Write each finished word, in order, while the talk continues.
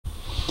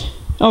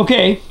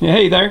Okay,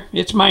 hey there,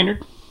 it's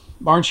Maynard.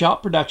 Barn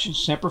Shop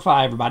Productions, Semper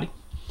Fi, everybody.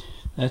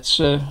 That's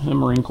a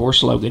Marine Corps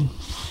slogan.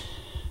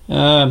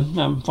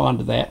 I'm fond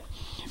of that.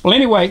 Well,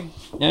 anyway,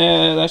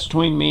 that's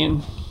between me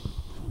and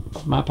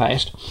my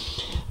past.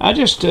 I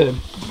just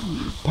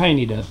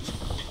painted a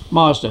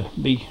Mazda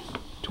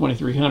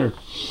B2300.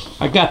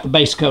 I got the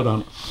base coat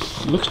on it.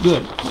 It looks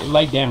good. It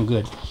laid down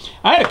good.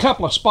 I had a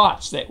couple of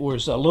spots that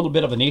was a little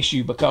bit of an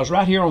issue because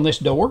right here on this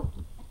door,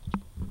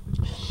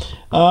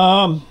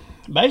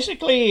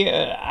 basically,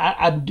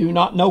 I do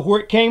not know where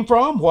it came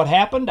from, what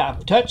happened. I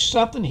touched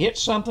something, hit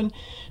something,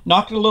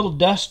 knocked a little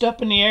dust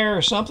up in the air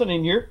or something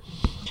in here,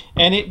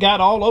 and it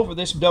got all over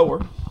this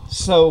door.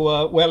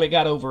 So, well, it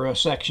got over a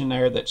section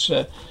there that's,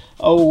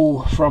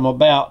 from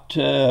about,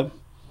 you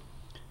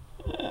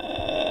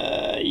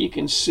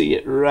can see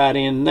it right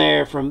in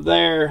there, from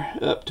there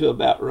up to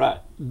about right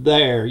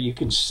there. You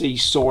can see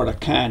sort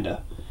of, kind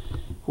of,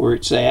 where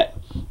it's at.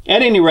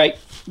 At any rate,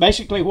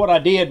 basically what I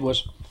did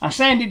was I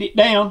sanded it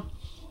down,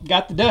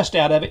 got the dust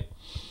out of it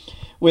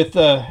with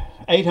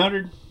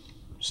 800,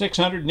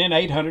 600, and then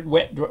 800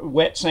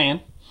 wet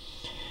sand.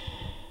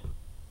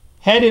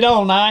 Had it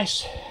all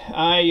nice.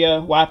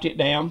 I wiped it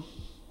down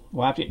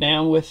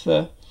with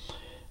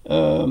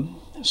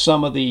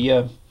some of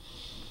the,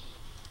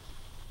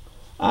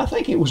 I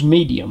think it was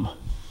medium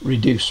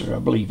reducer, I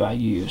believe I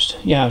used.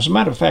 Yeah, as a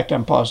matter of fact,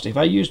 I'm positive.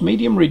 I used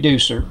medium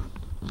reducer,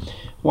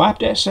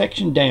 wiped that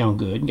section down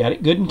good, got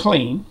it good and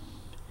clean.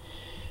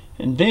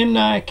 And then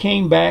I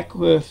came back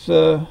with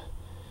just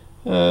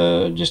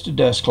a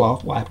dust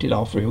cloth, wiped it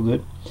off real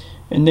good.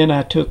 And then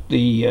I took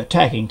the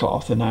tacking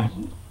cloth and I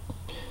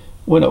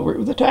went over it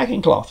with the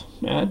tacking cloth.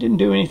 Now, I didn't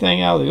do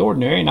anything out of the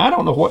ordinary, and I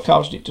don't know what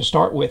caused it to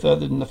start with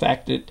other than the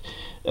fact that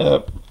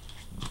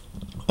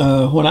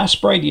when I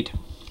sprayed it,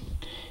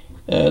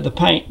 the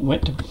paint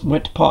went to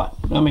pot.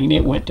 I mean,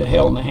 it went to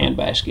hell in a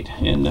handbasket,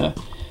 and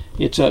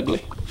it's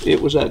ugly.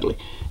 It was ugly.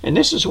 And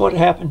this is what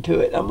happened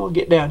to it. I'm going to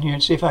get down here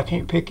and see if I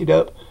can't pick it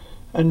up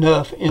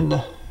enough in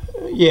the,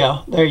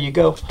 yeah, there you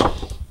go.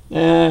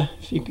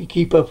 If you can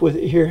keep up with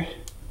it here.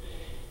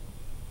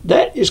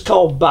 That is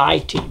called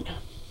biting.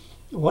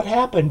 What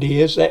happened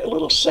is that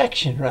little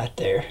section right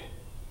there,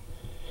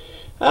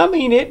 I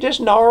mean, it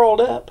just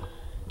gnarled up.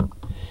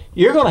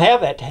 You're going to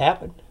have that to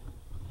happen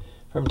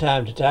from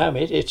time to time.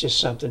 It's just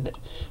something that,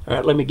 all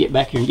right, let me get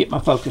back here and get my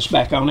focus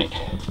back on it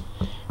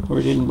where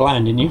it isn't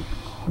blinding you.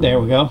 There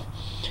we go.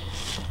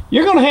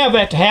 You're going to have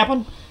that to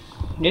happen.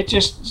 It's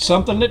just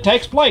something that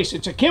takes place.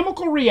 It's a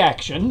chemical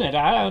reaction that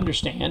I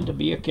understand to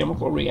be a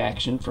chemical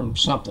reaction from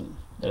something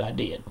that I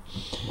did.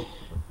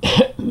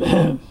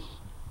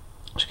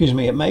 Excuse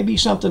me. It may be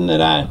something that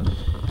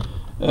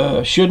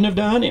I shouldn't have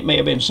done. It may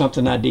have been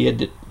something I did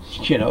that,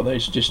 you know,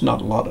 there's just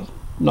not a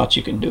lot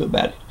you can do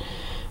about it.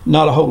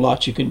 Not a whole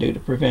lot you can do to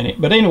prevent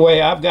it. But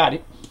anyway, I've got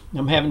it.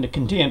 I'm having to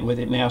contend with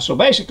it now. So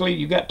basically,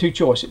 you've got two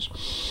choices.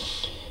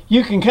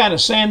 You can kind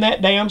of sand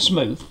that down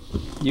smooth.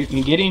 You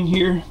can get in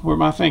here where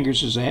my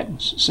fingers is at and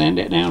sand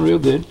that down real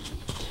good.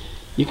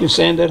 You can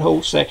sand that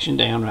whole section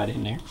down right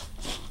in there.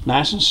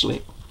 Nice and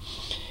slick.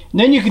 And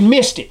then you can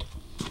mist it.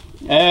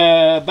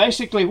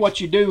 Basically what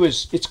you do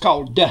is, it's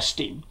called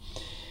dusting.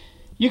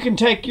 You can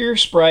take your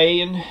spray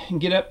and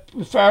get up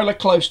fairly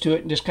close to it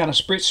and just kind of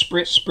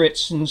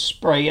spritz and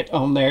spray it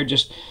on there.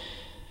 Just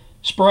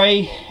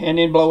spray and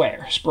then blow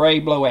air, spray,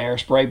 blow air,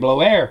 spray,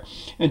 blow air,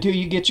 until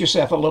you get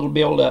yourself a little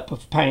buildup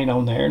of paint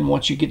on there. And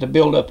once you get the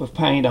buildup of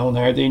paint on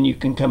there, then you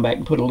can come back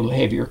and put a little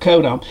heavier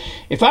coat on.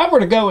 If I were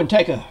to go and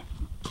take a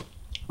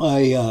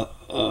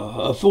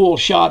full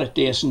shot at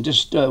this and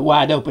just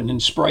wide open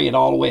and spray it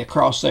all the way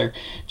across there,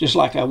 just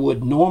like I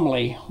would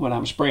normally when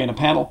I'm spraying a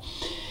panel,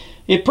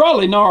 it'd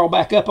probably gnarl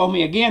back up on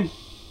me again.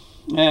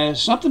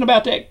 Something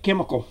about that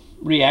chemical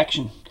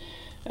reaction.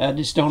 I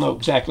just don't know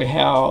exactly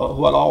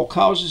what all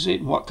causes it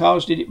and what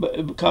caused it,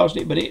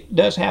 but it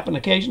does happen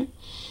occasionally.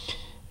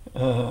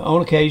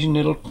 On occasion,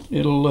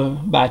 it'll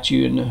bite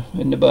you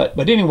in the butt.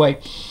 But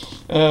anyway,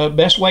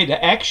 best way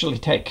to actually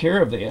take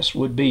care of this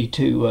would be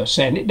to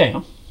sand it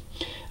down.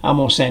 I'm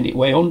gonna sand it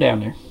way on down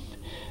there.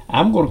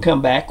 I'm gonna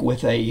come back with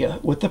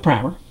the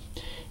primer,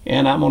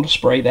 and I'm gonna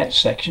spray that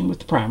section with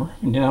the primer,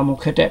 and then I'm gonna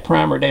cut that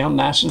primer down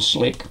nice and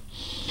slick.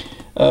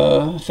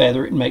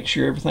 Feather it and make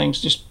sure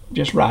everything's just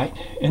right,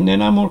 and then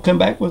I'm going to come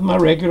back with my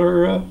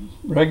regular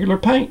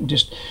paint and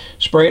just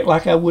spray it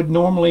like I would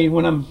normally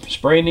when I'm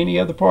spraying any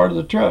other part of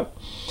the truck,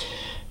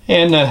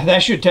 and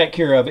that should take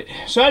care of it.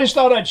 So I just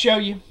thought I'd show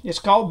you. It's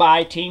called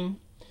biting.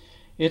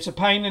 It's a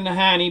pain in the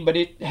hiney, but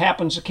it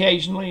happens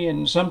occasionally,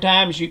 and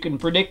sometimes you can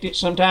predict it,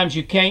 sometimes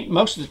you can't.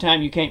 Most of the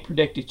time you can't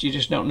predict it, you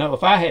just don't know.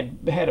 If I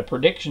had a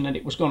prediction that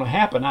it was going to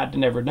happen, I'd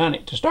never done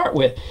it to start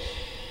with,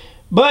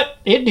 but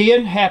it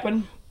did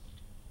happen.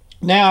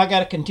 Now I got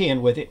to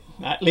contend with it.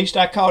 At least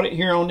I caught it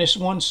here on this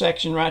one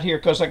section right here,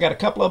 because I got a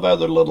couple of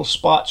other little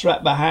spots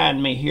right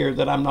behind me here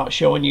that I'm not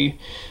showing you,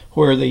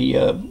 where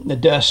the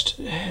dust,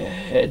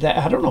 that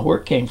I don't know where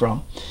it came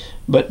from,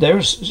 but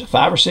there's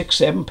 5 or 6,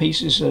 7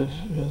 pieces of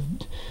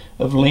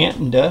lint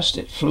and dust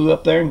that flew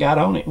up there and got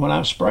on it when I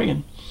was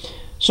spraying.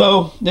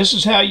 So this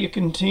is how you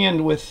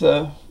contend with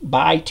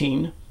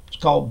biting. It's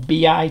called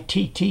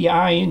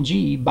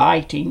B-I-T-T-I-N-G,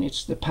 biting.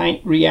 It's the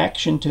paint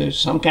reaction to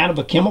some kind of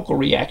a chemical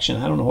reaction.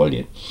 I don't know what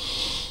it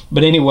is.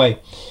 But anyway,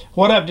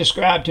 what I've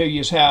described to you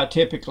is how I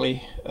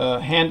typically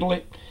handle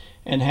it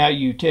and how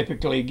you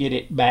typically get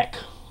it back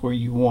where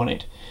you want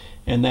it.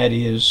 And that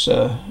is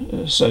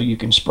so you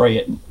can spray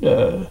it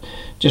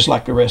just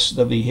like the rest of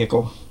the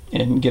vehicle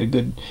and get a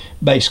good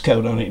base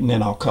coat on it, and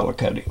then I'll color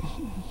coat it.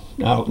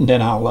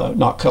 Then I'll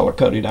not color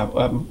coat it,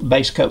 I'll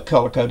base coat,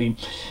 color coating,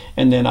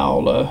 and then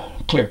I'll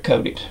clear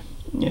coat it.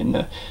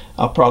 And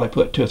I'll probably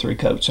put 2 or 3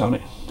 coats on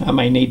it. I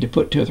may need to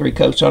put 2 or 3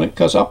 coats on it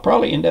because I'll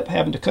probably end up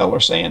having to color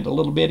sand a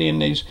little bit in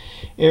these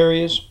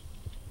areas.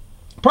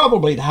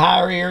 Probably the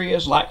higher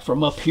areas, like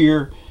from up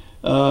here,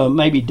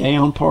 maybe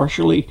down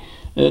partially.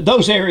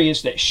 Those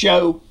areas that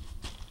show,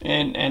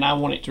 and I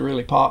want it to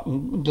really pop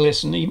and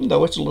glisten, even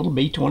though it's a little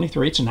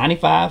B23. It's a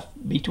 95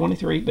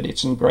 B23, but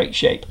it's in great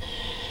shape.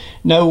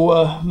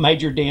 No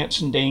major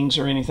dents and dings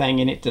or anything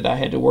in it that I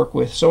had to work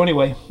with. So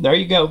anyway, there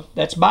you go.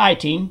 That's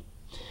biting.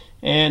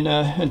 And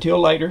until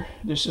later,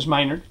 this is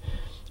Maynard,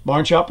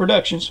 Barn Shop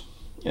Productions.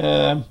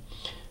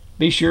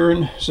 Be sure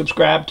and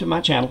subscribe to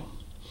my channel.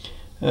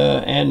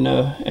 And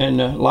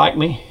like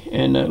me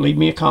and leave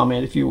me a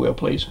comment if you will,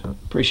 please.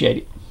 Appreciate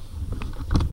it.